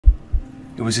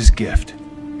It was his gift,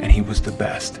 and he was the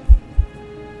best.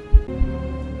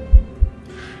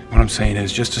 What I'm saying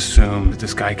is just assume that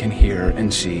this guy can hear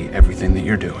and see everything that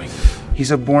you're doing.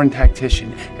 He's a born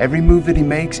tactician. Every move that he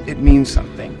makes, it means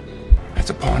something.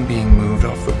 That's a pawn being moved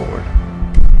off the board.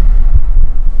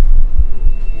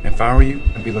 If I were you,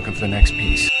 I'd be looking for the next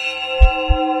piece.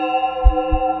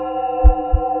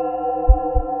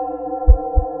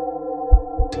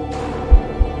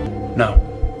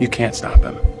 No, you can't stop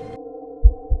him.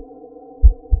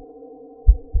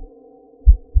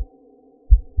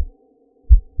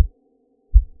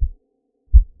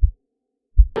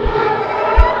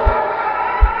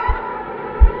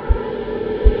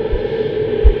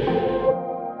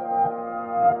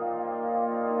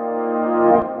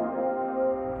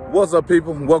 What's up,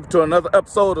 people? Welcome to another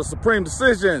episode of Supreme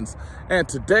Decisions. And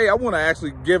today I want to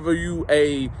actually give you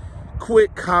a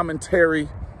quick commentary.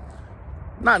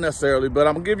 Not necessarily, but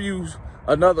I'm going to give you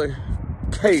another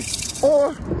case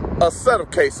or a set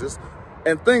of cases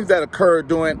and things that occurred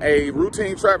during a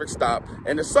routine traffic stop.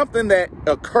 And it's something that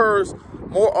occurs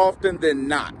more often than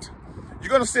not. You're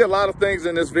going to see a lot of things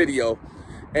in this video.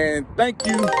 And thank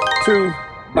you to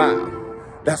Bob.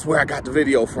 That's where I got the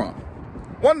video from.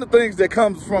 One of the things that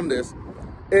comes from this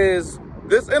is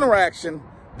this interaction.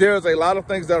 There's a lot of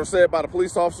things that are said by the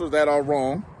police officers that are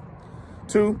wrong.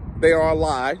 2, they are a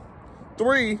lie.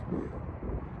 3,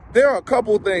 there are a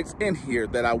couple of things in here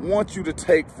that I want you to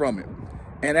take from it.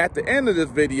 And at the end of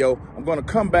this video, I'm going to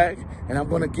come back and I'm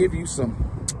going to give you some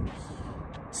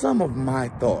of my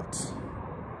thoughts.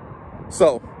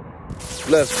 So,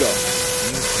 let's go.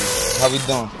 How we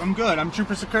doing? I'm good. I'm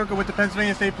Trooper Sakirka with the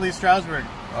Pennsylvania State Police, Stroudsburg.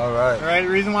 All right. All right. The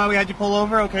reason why we had you pull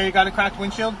over, okay, you got a cracked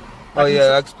windshield? Oh, yeah,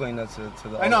 I explained that to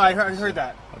the I know, I heard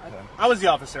that. Okay. I was the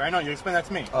officer. I know, you explained that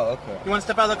to me. Oh, okay. You want to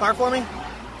step out of the car for me?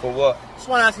 For what? Just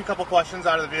want to ask you a couple questions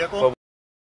out of the vehicle.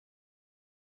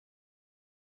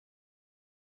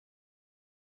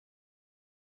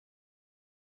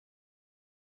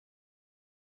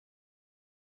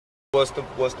 What's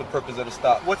the purpose of the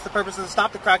stop? What's the purpose of the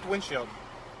stop? The cracked windshield.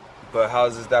 But how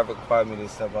does that require me to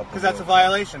step out? Because that's a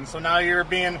violation. So now you're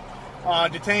being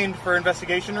detained for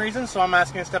investigation reasons, so I'm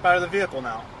asking you to step out of the vehicle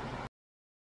now.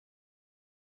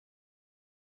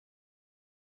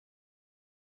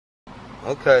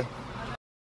 Okay.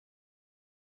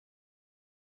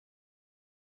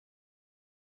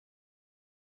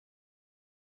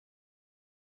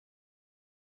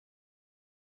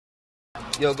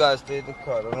 Yo, guys, stay in the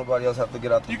car. Don't nobody else have to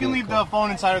get out the vehicle. You can leave the phone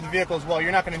inside of the vehicle as well.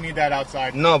 You're not going to need that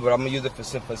outside. No, but I'm going to use it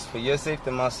for your safety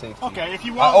and my safety. Okay, if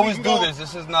you want, I always do this.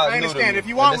 This is not new to me. I understand. If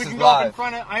you want, we can go up in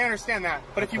front of... I understand that.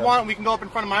 But if you want, we can go up in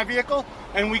front of my vehicle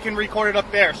and we can record it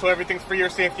up there so everything's for your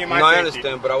safety and my safety. No, I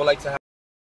understand, but I would like to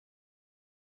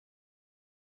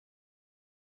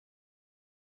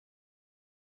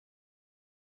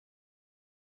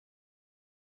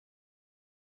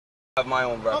have my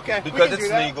own record. Okay, because it's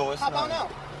legal. It's Hop not. on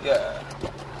out. Yeah.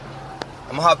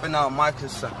 I'm hopping out my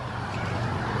consent.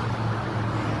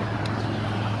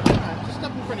 Just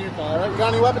step in front of your car, alright? You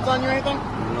got any weapons on you or anything?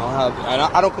 No,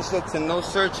 I don't consent to no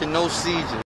search and no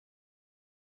seizure.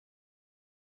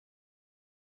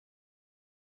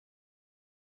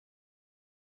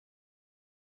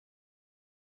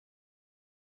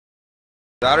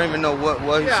 I don't even know what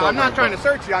he's Yeah, I'm not trying to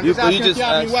search you. I'm just asking if you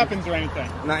have any weapons or anything.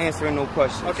 Not answering no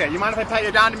questions. Okay, you mind if I pat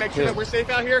you down to make sure that we're safe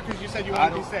out here? Because you said you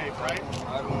want to be safe, right?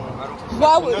 I don't.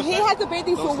 Well, he has a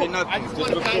bathing suit. I just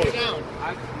want to pat you down.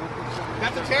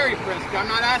 That's a Terry frisk. I'm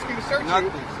not asking to search you.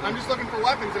 I'm just looking for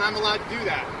weapons, and I'm allowed to do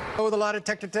that. The lie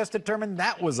detector test determined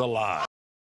that was a lie.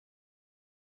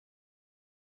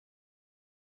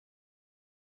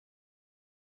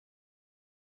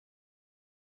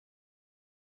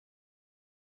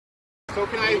 So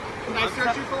can I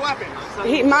search you for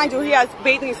weapons? Mind you, he has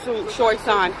bathing suit shorts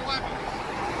on. Okay,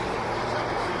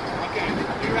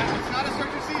 it's not a search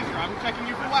or seizure. I'm checking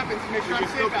you for weapons to make sure I'm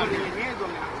safe out here.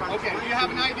 Okay, do you have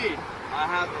an ID? I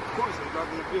have, of course. I'm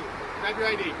driving the vehicle. Grab your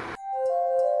ID.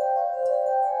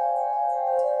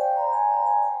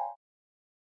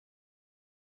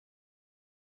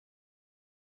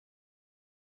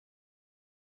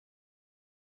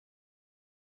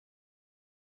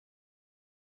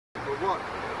 For what?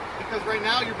 Because right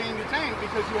now you're being detained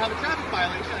because you have a traffic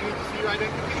violation. I need to see your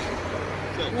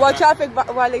identification. What traffic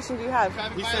violation do you have?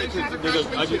 He said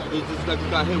I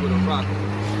just got hit with a rock.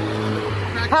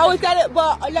 How is that?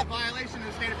 Violation in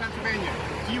the state of Pennsylvania.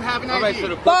 Do you have an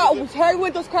ID? But her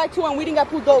windows cracked too, and we didn't get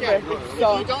pulled over. Okay.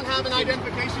 So. If you don't have an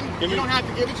identification, you don't have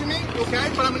to give it to me,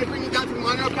 okay? But I'm going to bring you down to the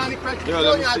Monroe County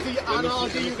Correctional Facility. I'll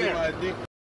see you there.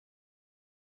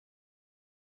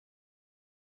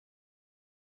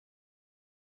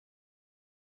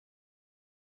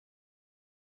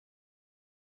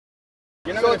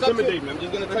 You're not gonna intimidate me. I'm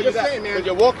just gonna tell you that. Saying, man. Because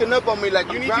you're walking up on me like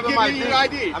You you're need to grabbing give my me your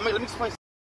ID. let me explain.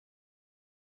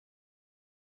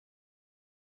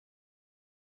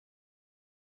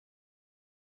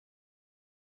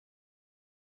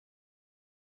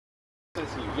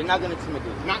 You're not gonna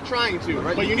intimidate me. Not trying to,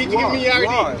 Right. but you need to You give me your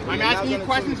are. ID. You're I'm not asking you gonna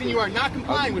questions and intimidate you are not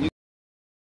complying with me.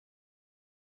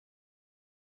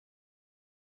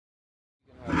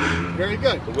 Very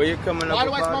good. The way you're coming up. Why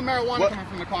do I smell about- marijuana What? coming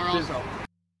from the car also?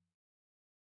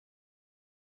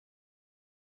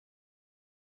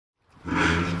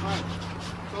 Right.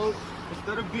 So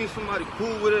instead of being somebody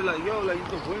cool with it, like yo, like you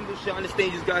can window shit. I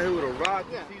understand you just got here with a rock.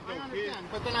 Yeah, Please I don't understand. care.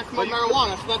 But then I smell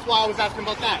marijuana, so that's why I was asking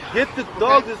about that. Hit the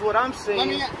dogs is what I'm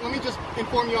saying. Let me just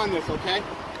inform you on this, okay?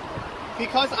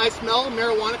 Because I smell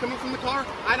marijuana coming from the car,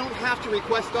 I don't have to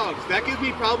request dogs. That gives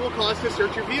me probable cause to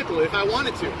search your vehicle if I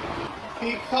wanted to.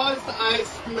 Because I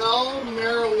smell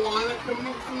marijuana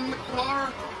coming from the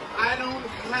car, I don't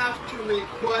have to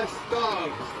request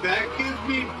dogs. That gives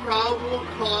me probable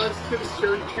cause to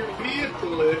search your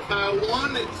vehicle if I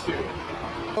wanted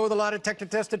to. Oh, the lie detector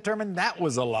test determined that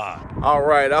was a lie. All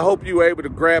right, I hope you were able to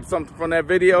grab something from that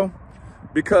video,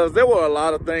 because there were a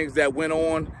lot of things that went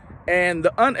on, and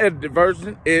the unedited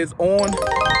version is on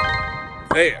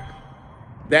there.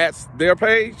 That's their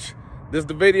page. This is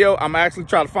the video. I'm actually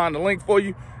trying to find the link for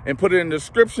you and put it in the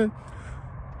description.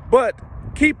 But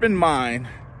keep in mind,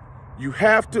 you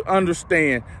have to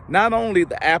understand not only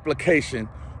the application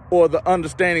or the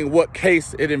understanding what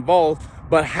case it involves,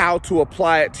 but how to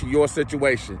apply it to your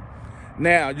situation.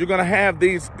 Now, you're gonna have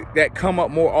these that come up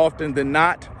more often than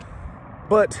not,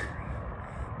 but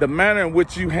the manner in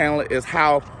which you handle it is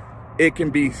how it can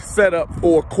be set up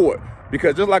for court.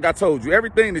 Because just like I told you,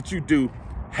 everything that you do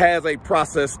has a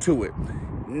process to it.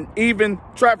 Even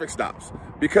traffic stops,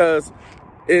 because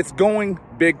it's going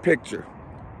big picture.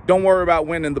 Don't worry about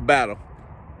winning the battle.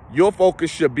 Your focus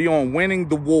should be on winning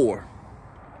the war.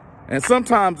 And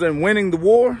sometimes in winning the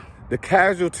war, the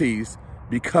casualties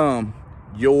become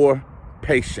your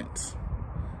patients.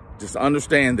 Just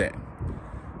understand that.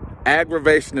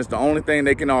 Aggravation is the only thing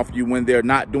they can offer you when they're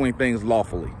not doing things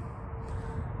lawfully.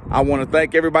 I want to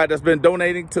thank everybody that's been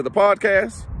donating to the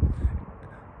podcast.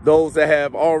 Those that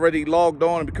have already logged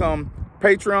on and become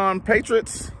Patreon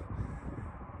patrons.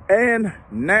 And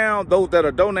now those that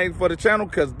are donating for the channel,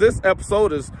 because this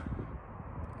episode is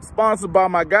sponsored by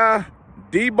my guy,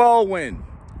 D Baldwin.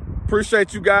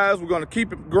 Appreciate you guys. We're going to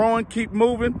keep it growing, keep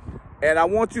moving. And I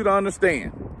want you to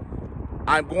understand,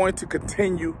 I'm going to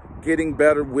continue getting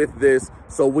better with this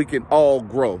so we can all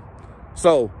grow.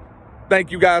 So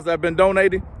thank you guys that have been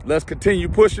donating. Let's continue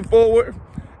pushing forward.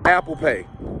 Apple Pay,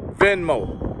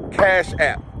 Venmo, Cash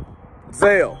App,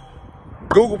 Zelle,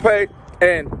 Google Pay,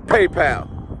 and PayPal.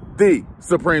 The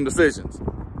Supreme Decisions.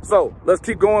 So let's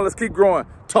keep going. Let's keep growing.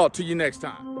 Talk to you next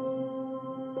time.